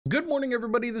Good morning,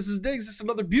 everybody. This is Diggs. It's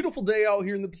another beautiful day out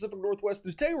here in the Pacific Northwest.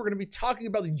 Today, we're going to be talking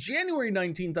about the January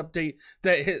 19th update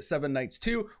that hit 7 Nights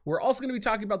 2. We're also going to be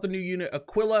talking about the new unit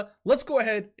Aquila. Let's go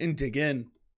ahead and dig in.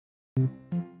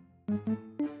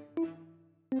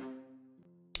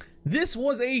 This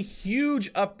was a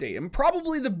huge update, and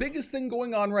probably the biggest thing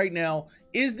going on right now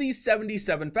is the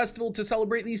 77 Festival to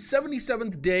celebrate the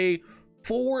 77th day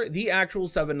for the actual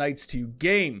 7 Nights 2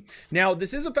 game. Now,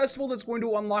 this is a festival that's going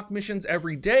to unlock missions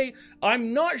every day.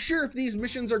 I'm not sure if these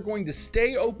missions are going to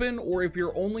stay open or if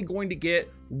you're only going to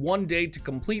get one day to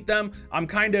complete them. I'm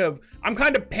kind of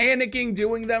panicking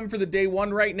doing them for the day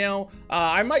one right now.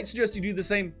 I might suggest you do the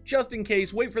same just in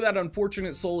case. Wait for that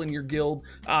unfortunate soul in your guild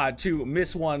to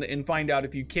miss one and find out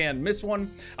if you can miss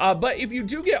one. But if you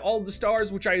do get all of the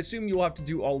stars, which I assume you'll have to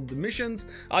do all of the missions,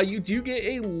 you do get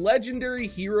a legendary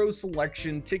hero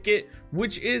selection ticket,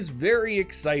 which is very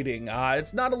exciting.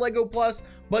 It's not a LEGGO Plus,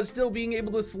 but still being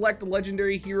able to select a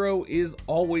legendary hero is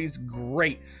always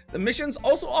great. The missions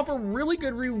also offer really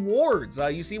good rewards.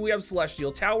 You see, we have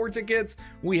Celestial Tower tickets,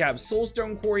 we have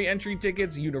Soulstone Quarry entry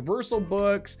tickets, Universal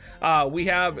books, we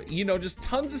have, you know, just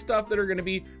tons of stuff that are going to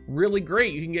be really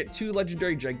great. You can get 2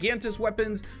 legendary Gigantus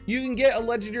weapons, you can get a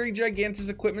legendary Gigantus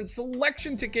equipment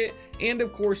selection ticket, and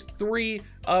of course 3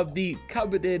 of the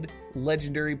coveted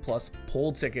legendary plus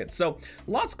pull tickets. So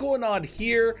lots going on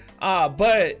here,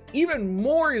 but even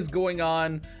more is going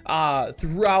on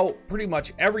throughout pretty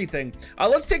much everything.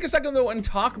 Let's take a second though and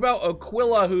talk about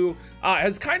Aquila, who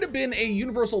has kind of been a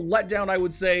universal letdown, I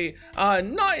would say.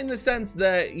 Not in the sense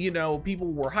that, you know,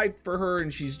 people were hyped for her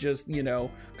and she's just, you know,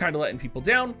 kind of letting people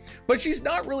down, but she's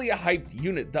not really a hyped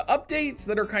unit. The updates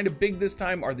that are kind of big this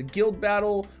time are the guild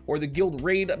battle or the guild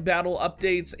raid battle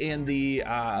updates and the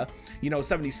you know,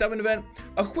 77 event.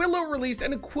 Aquila released,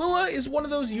 and Aquila is one of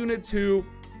those units who,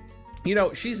 you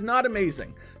know, she's not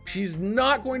amazing. She's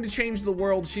not going to change the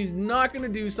world. She's not going to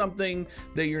do something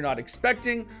that you're not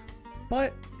expecting,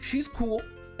 but she's cool.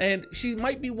 And she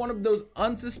might be one of those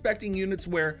unsuspecting units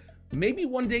where maybe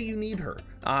one day you need her.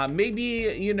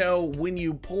 Maybe, you know, when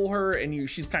you pull her and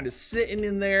she's kind of sitting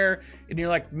in there and you're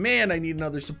like, man, I need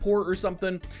another support or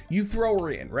something, you throw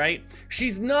her in, right?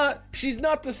 She's not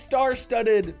the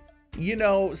star-studded, you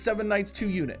know, 7 Nights 2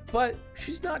 unit, but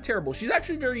she's not terrible. She's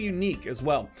actually very unique as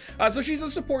well. So she's a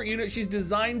support unit. She's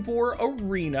designed for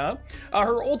arena.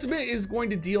 Her ultimate is going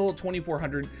to deal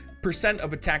 2,400%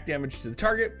 of attack damage to the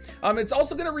target. It's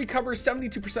also going to recover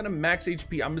 72% of max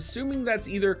HP. I'm assuming that's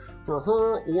either for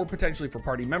her or potentially for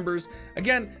party members.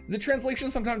 Again, the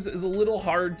translation sometimes is a little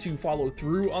hard to follow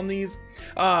through on these.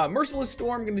 Merciless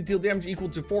Storm, going to deal damage equal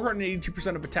to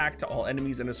 482% of attack to all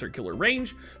enemies in a circular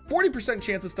range. 40%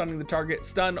 chance of stunning the target.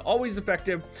 Stun, always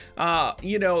effective.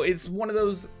 You know, it's one of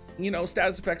those, you know,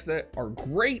 status effects that are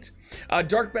great.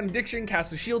 Dark Benediction,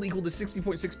 casts a shield equal to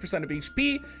 60.6% of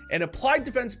HP and applied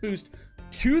defense boost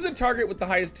to the target with the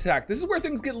highest attack. This is where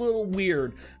things get a little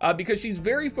weird because she's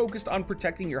very focused on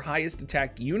protecting your highest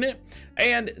attack unit,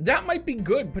 and that might be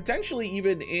good potentially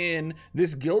even in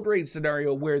this guild raid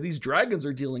scenario where these dragons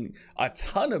are dealing a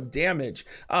ton of damage.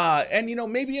 And you know,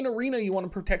 maybe in arena you want to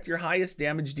protect your highest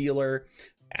damage dealer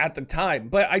at the time,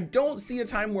 but I don't see a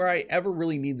time where I ever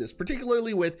really need this,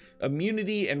 particularly with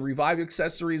immunity and revive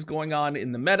accessories going on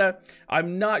in the meta.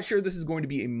 I'm not sure this is going to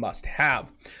be a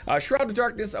must-have. Shroud of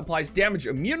Darkness applies damage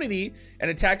immunity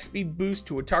and attack speed boost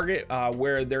to a target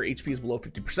where their HP is below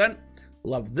 50%.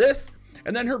 Love this.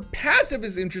 And then her passive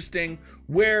is interesting,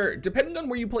 where depending on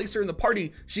where you place her in the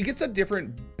party, she gets a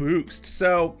different boost.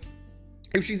 So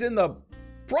if she's in the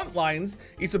front lines,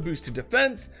 it's a boost to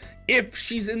defense. If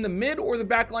she's in the mid or the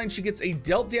back line, she gets a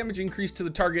dealt damage increase to the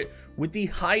target with the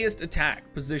highest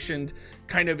attack positioned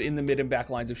kind of in the mid and back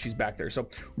lines if she's back there. So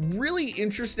really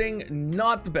interesting,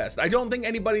 not the best. I don't think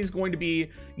anybody's going to be,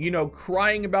 you know,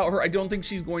 crying about her. I don't think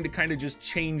she's going to kind of just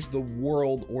change the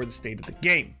world or the state of the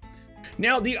game.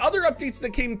 Now, the other updates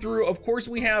that came through, of course,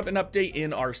 we have an update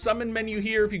in our summon menu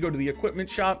here. If you go to the equipment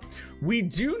shop, we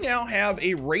do now have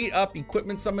a rate up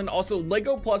equipment summon. Also,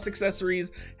 LEGGO Plus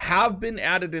accessories have been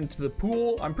added into the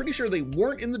pool. I'm pretty sure they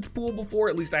weren't in the pool before,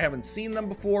 at least I haven't seen them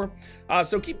before.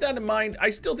 So keep that in mind. I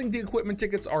still think the equipment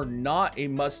tickets are not a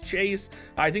must chase.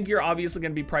 I think you're obviously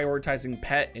going to be prioritizing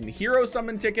pet and hero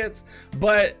summon tickets,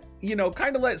 but you know,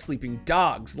 kind of let sleeping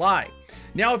dogs lie.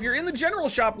 Now, if you're in the general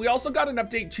shop, we also got an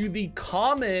update to the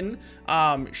common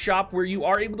shop where you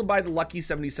are able to buy the Lucky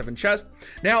 77 chest.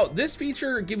 Now, this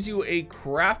feature gives you a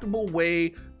craftable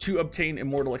way to obtain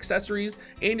immortal accessories,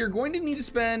 and you're going to need to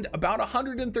spend about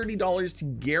 $130 to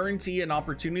guarantee an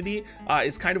opportunity,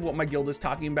 is kind of what my guild is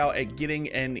talking about at getting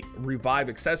an revive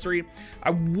accessory.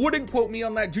 I wouldn't quote me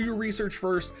on that, do your research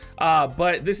first,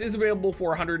 but this is available for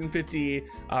 150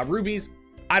 rubies.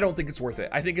 I don't think it's worth it.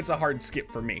 I think it's a hard skip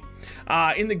for me.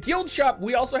 In the guild shop,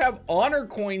 we also have honor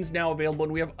coins now available,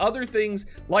 and we have other things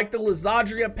like the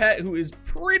Lizardria pet, who is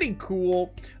pretty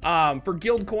cool, for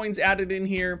guild coins added in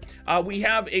here. We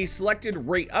have a selected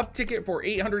rate up ticket for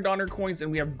 800 honor coins, and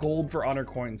we have gold for honor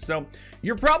coins. So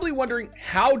you're probably wondering,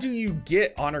 how do you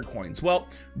get honor coins? Well,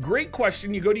 great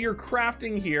question. You go to your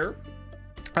crafting here,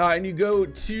 and you go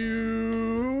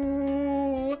to,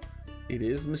 it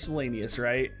is miscellaneous,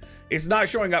 right? It's not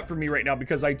showing up for me right now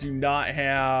because I do not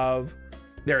have,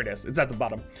 there it is, it's at the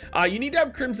bottom. You need to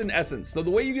have Crimson Essence. So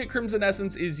the way you get Crimson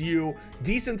Essence is you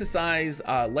desynthesize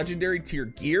legendary tier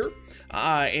gear,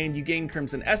 and you gain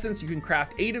Crimson Essence. You can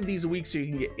craft 8 of these a week, so you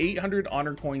can get 800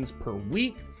 honor coins per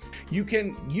week. You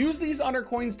can use these honor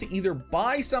coins to either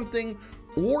buy something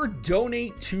or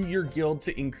donate to your guild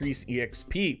to increase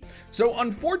EXP. So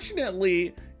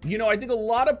unfortunately, you know, I think a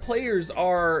lot of players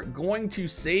are going to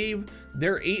save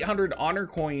their 800 honor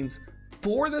coins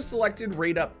for the selected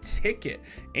rate up ticket.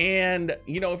 And,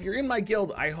 you know, if you're in my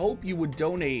guild, I hope you would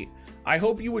donate. I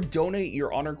hope you would donate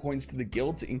your honor coins to the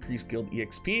guild to increase guild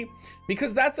EXP,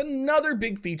 because that's another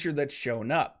big feature that's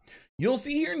shown up. You'll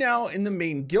see here now in the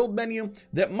main guild menu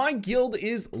that my guild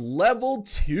is level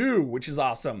 2, which is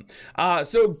awesome.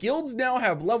 So guilds now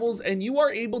have levels, and you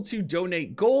are able to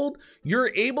donate gold.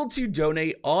 You're able to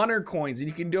donate honor coins, and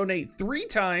you can donate 3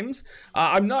 times.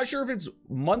 I'm not sure if it's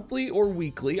monthly or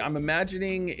weekly. I'm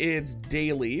imagining it's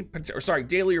daily, or sorry,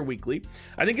 daily or weekly.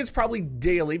 I think it's probably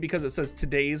daily because it says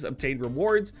today's obtained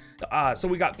rewards. So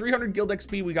we got 300 guild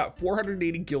XP, we got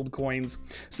 480 guild coins.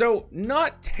 So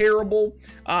not terrible.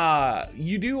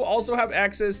 You do also have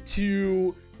access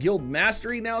to guild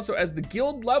mastery now. So as the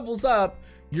guild levels up,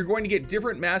 you're going to get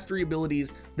different mastery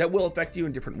abilities that will affect you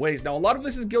in different ways. Now, a lot of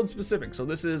this is guild specific. So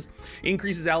this is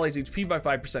increases allies HP by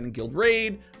 5% in guild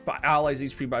raid, allies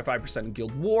HP by 5% in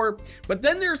guild war. But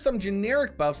then there's some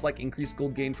generic buffs like increased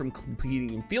gold gain from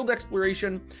completing in field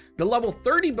exploration. The level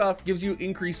 30 buff gives you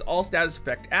increased all status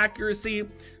effect accuracy.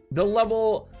 The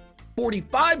level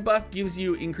 45 buff gives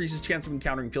you increases chance of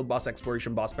encountering field boss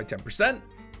exploration boss by 10%.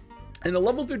 And the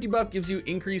level 50 buff gives you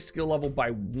increased skill level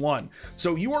by 1.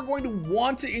 So you are going to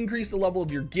want to increase the level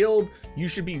of your guild. You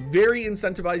should be very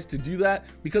incentivized to do that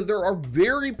because there are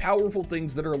very powerful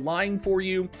things that are lying for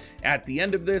you at the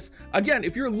end of this. Again,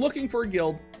 if you're looking for a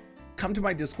guild, come to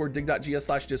my Discord,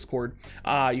 dig.gs/discord.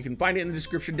 You can find it in the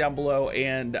description down below,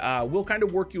 and we'll kind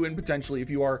of work you in potentially if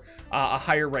you are a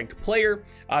higher ranked player,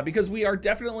 because we are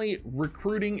definitely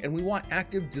recruiting and we want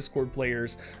active Discord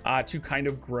players to kind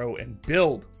of grow and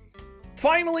build.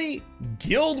 Finally,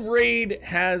 Guild Raid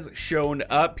has shown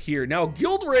up here. Now,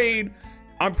 Guild Raid,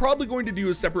 I'm probably going to do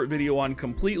a separate video on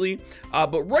completely,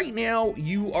 but right now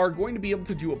you are going to be able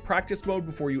to do a practice mode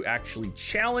before you actually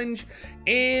challenge,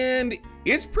 and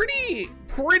it's pretty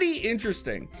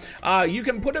interesting. You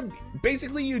can put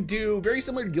basically you do very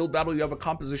similar to Guild Battle. You have a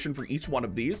composition for each one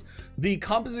of these. The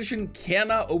composition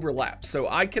cannot overlap, so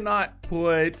I cannot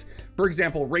put, for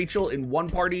example, Rachel in one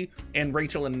party and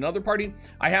Rachel in another party.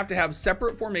 I have to have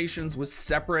separate formations with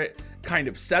separate kind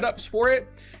of setups for it,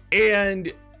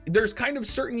 and there's kind of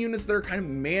certain units that are kind of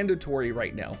mandatory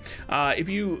right now. If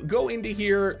you go into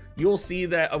here, you'll see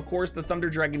that, of course, the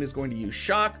Thunder Dragon is going to use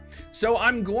Shock. So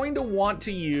I'm going to want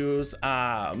to use,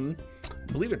 I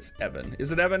believe it's Evan.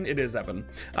 Is it Evan? It is Evan.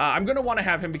 I'm going to want to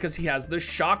have him because he has the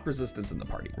shock resistance in the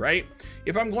party, right?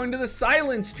 If I'm going to the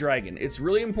Silence Dragon, it's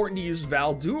really important to use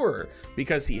Valdur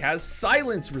because he has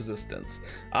silence resistance.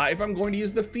 If I'm going to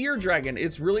use the Fear Dragon,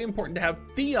 it's really important to have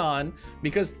Theon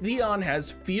because Theon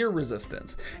has fear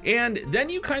resistance. And then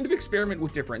you kind of experiment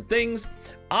with different things.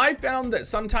 I found that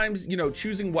sometimes, you know,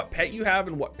 choosing what pet you have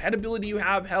and what pet ability you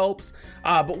have helps.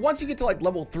 But once you get to like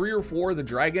level 3 or 4 of the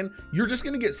dragon, you're just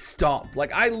gonna get stomped.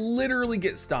 Like I literally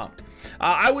get stomped.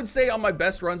 I would say on my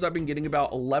best runs, I've been getting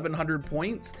about 1100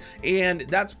 points. And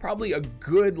that's probably a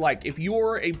good, like if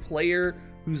you're a player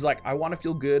who's like, I wanna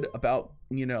feel good about,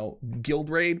 you know, guild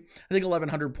raid, I think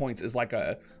 1100 points is like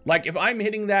if I'm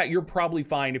hitting that, you're probably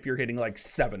fine if you're hitting like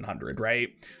 700, right?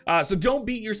 So don't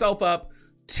beat yourself up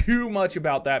too much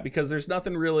about that because there's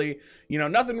nothing really, you know,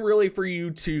 nothing really for you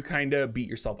to kind of beat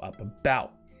yourself up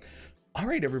about. All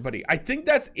right, everybody. I think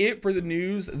that's it for the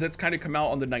news that's kind of come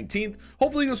out on the 19th.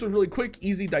 Hopefully this was really quick,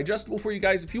 easy, digestible for you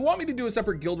guys. If you want me to do a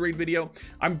separate guild raid video,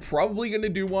 I'm probably going to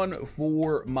do one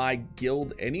for my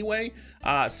guild anyway.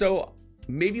 So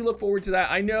maybe look forward to that.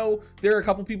 I know there are a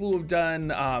couple people who have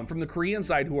done from the Korean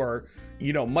side who are,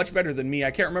 you know, much better than me.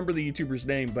 I can't remember the YouTuber's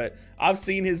name, but I've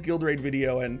seen his guild raid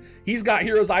video and he's got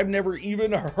heroes I've never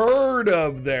even heard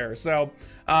of there. So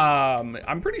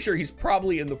I'm pretty sure he's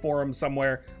probably in the forum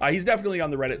somewhere. He's definitely on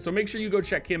the Reddit, so make sure you go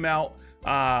check him out.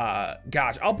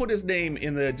 Gosh, I'll put his name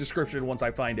in the description once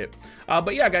I find it.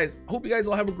 But yeah, guys, hope you guys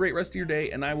all have a great rest of your day,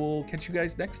 and I will catch you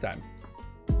guys next time.